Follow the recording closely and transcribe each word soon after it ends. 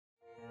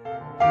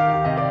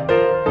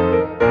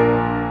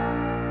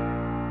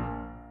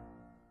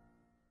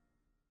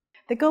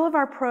The goal of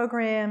our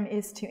program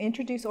is to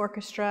introduce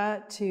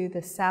orchestra to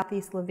the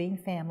Southeast Levine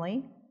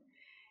family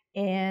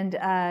and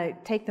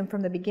take them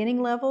from the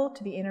beginning level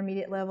to the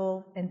intermediate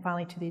level and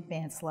finally to the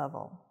advanced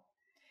level.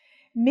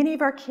 Many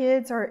of our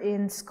kids are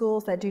in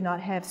schools that do not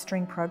have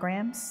string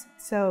programs,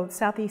 so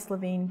Southeast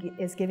Levine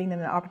is giving them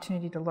the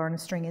opportunity to learn a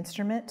string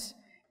instrument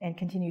and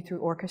continue through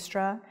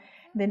orchestra.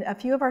 Then a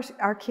few of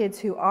our kids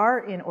who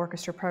are in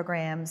orchestra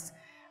programs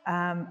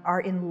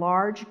are in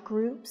large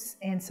groups,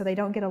 and so they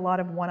don't get a lot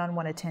of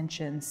one-on-one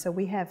attention. So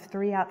we have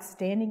 3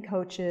 outstanding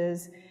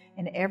coaches.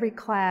 In every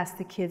class,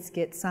 the kids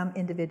get some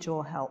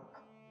individual help,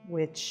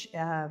 which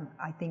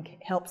I think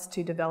helps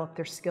to develop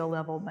their skill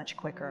level much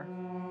quicker.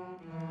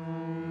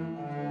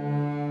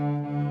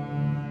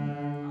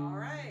 All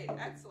right,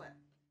 excellent.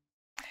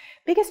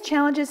 Biggest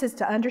challenges is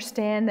to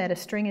understand that a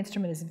string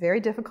instrument is very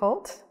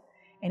difficult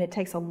and it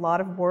takes a lot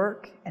of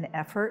work and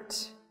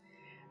effort.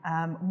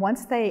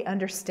 Once they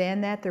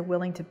understand that, they're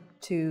willing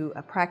to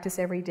practice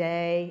every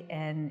day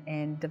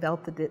and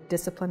develop the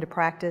discipline to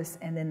practice,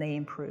 and then they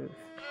improve.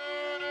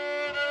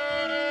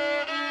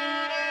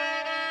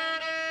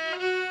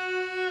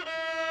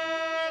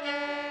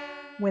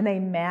 When they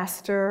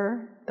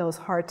master those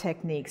hard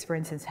techniques, for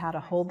instance, how to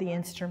hold the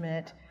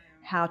instrument,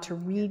 how to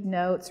read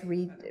notes,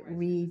 read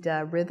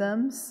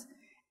rhythms,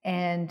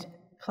 and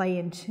play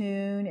in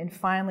tune, and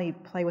finally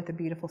play with a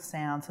beautiful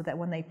sound, so that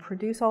when they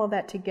produce all of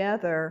that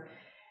together,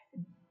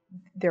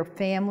 their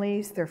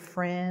families, their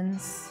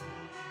friends,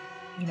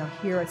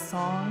 hear a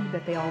song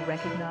that they all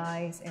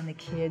recognize, and the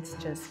kids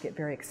just get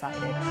very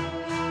excited.